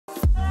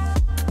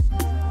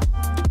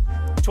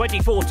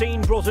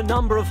2014 brought a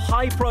number of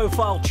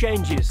high-profile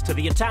changes to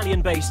the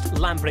Italian-based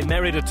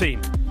Lampre-Merida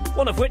team,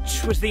 one of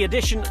which was the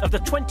addition of the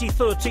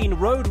 2013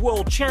 Road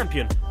World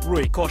Champion,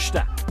 Rui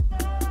Costa.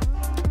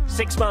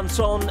 6 months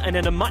on and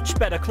in a much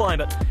better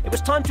climate, it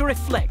was time to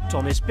reflect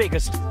on his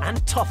biggest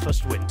and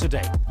toughest win to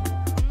date.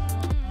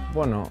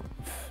 Bueno,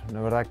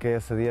 na verdade que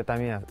esse dia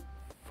também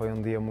foi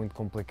dia muito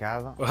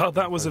complicado. Well,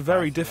 that was a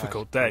very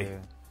difficult day.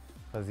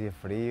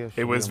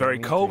 It was very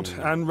cold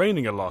and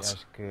raining a lot.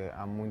 There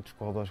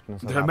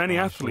are many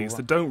athletes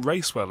that don't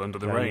race well under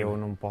the rain.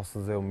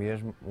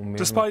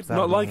 Despite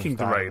not liking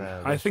the rain,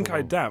 I think I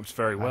adapt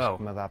very well.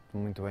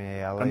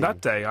 And that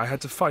day I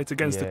had to fight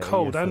against the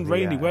cold and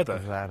rainy weather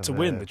to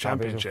win the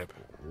championship.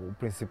 O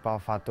principal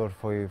fator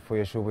foi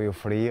a chuva e o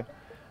frio,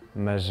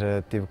 mas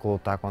tive que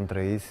lutar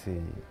contra isso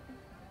e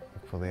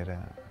poder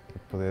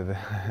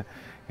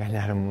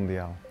ganhar o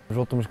mundial. Os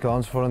últimos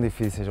quilómetros foram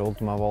difíceis. A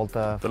última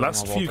volta. The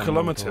last few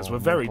kilometers were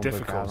very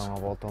difficult.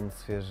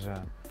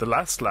 The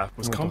last lap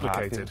was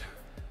complicated.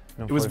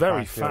 It was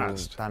very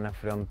fast.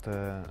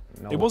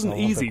 It wasn't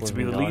easy to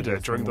be the leader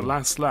during the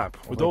last lap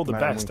with all the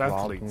best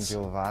athletes.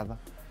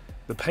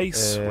 The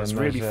pace was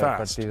really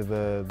fast,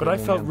 but I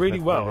felt really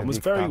well and was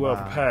very well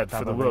prepared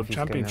for the World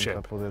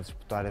Championship,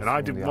 and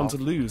I didn't want to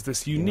lose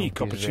this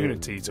unique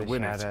opportunity to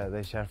win it.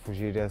 Deixar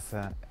fugir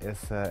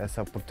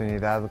essa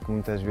oportunidade que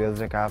muitas vezes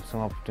acaba por ser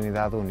uma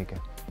oportunidade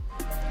única.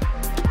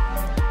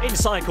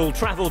 inCycle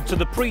travelled to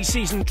the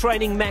pre-season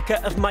training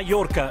mecca of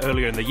Mallorca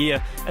earlier in the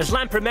year as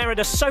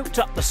Lampre-Merida soaked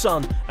up the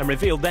sun and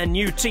revealed their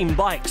new team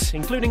bikes,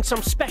 including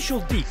some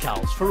special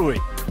decals for Rui.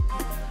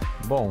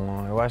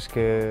 Bom, eu acho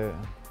que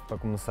para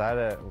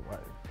começar,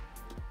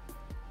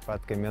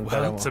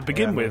 well, to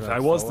begin with, I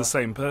was the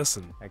same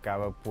person.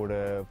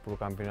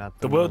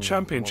 The World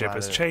Championship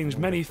has changed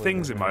many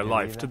things in my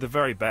life to the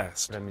very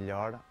best.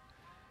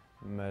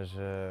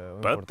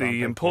 But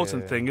the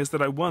important thing is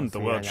that I won the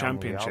World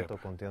Championship.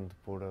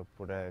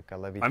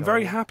 I'm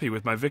very happy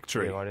with my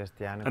victory,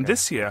 and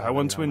this year I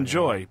want to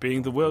enjoy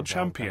being the World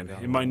Champion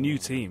in my new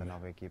team.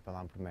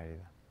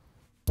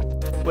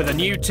 With a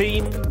new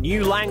team,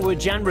 new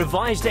language and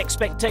revised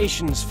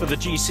expectations for the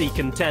GC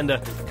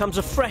contender comes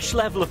a fresh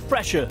level of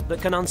pressure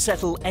that can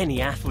unsettle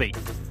any athlete.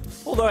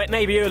 Although it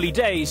may be early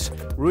days,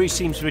 Rui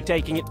seems to be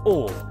taking it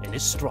all in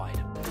his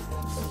stride.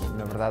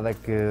 Na verdade é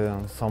que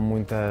são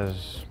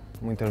muitas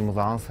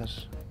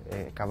mudanças.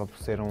 Acaba por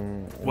ser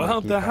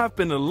Well, there have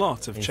been a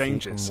lot of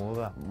changes.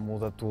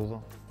 Muda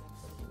tudo.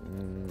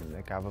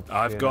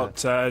 I've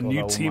got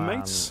new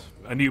teammates,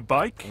 a new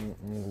bike,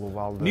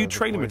 new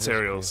training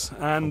materials,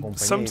 and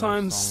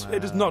sometimes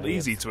it is not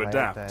easy to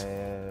adapt.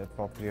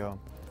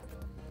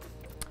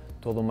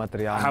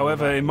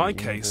 However, in my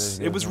case,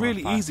 it was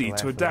really easy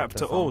to adapt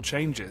to all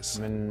changes.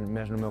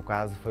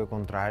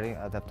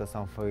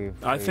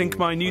 I think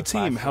my new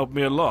team helped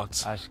me a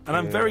lot, and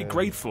I'm very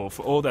grateful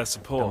for all their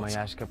support.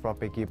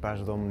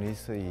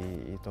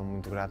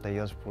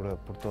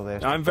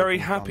 I'm very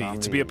happy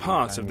to be a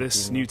part of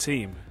this new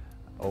team.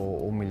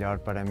 O melhor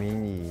para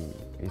mim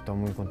e estou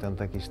muito contente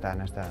de aqui estar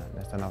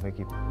nesta nova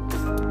equipa.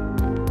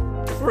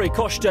 Rui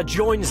Costa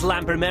joins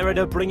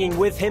Lampre-Merida, bringing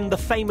with him the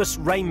famous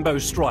rainbow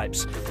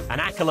stripes, an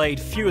accolade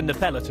few in the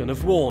peloton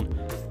have worn.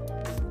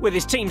 With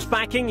his team's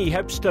backing, he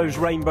hopes those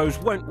rainbows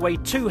won't weigh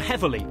too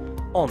heavily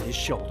on his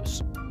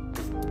shoulders.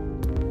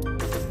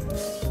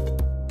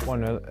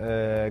 Bueno,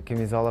 a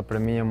camisola para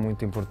mim é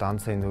muito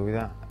importante, sem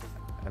dúvida.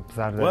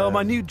 Well,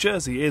 my new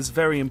jersey is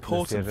very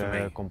important for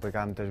me.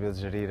 Complicado muitas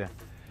vezes gerir.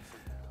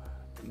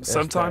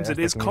 Sometimes it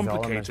is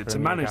complicated to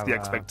manage the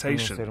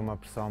expectation.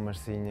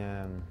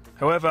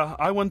 However,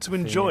 I want to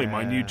enjoy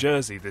my new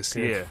jersey this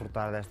year.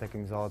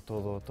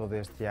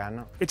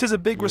 It is a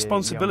big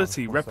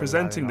responsibility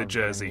representing the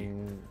jersey,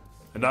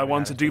 and I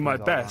want to do my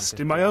best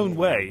in my own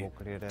way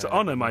to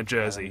honour my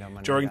jersey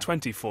during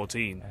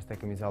 2014.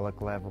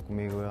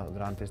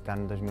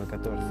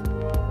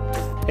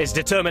 His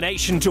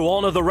determination to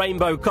honour the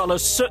rainbow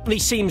colours certainly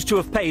seems to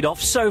have paid off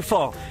so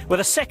far, with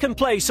a second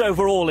place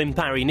overall in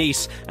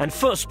Paris-Nice and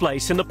first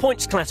place in the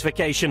points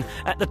classification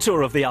at the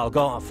Tour of the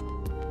Algarve.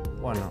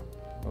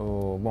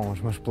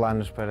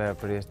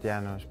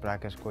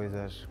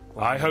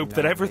 I hope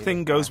that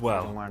everything goes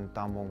well,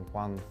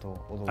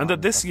 and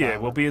that this year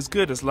will be as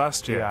good as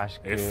last year,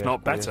 if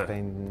not better.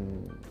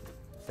 And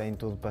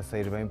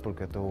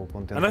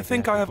I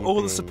think I have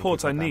all the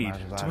support I need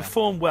to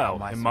perform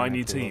well in my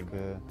new team.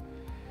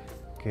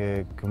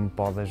 Que me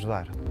pode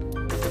ajudar.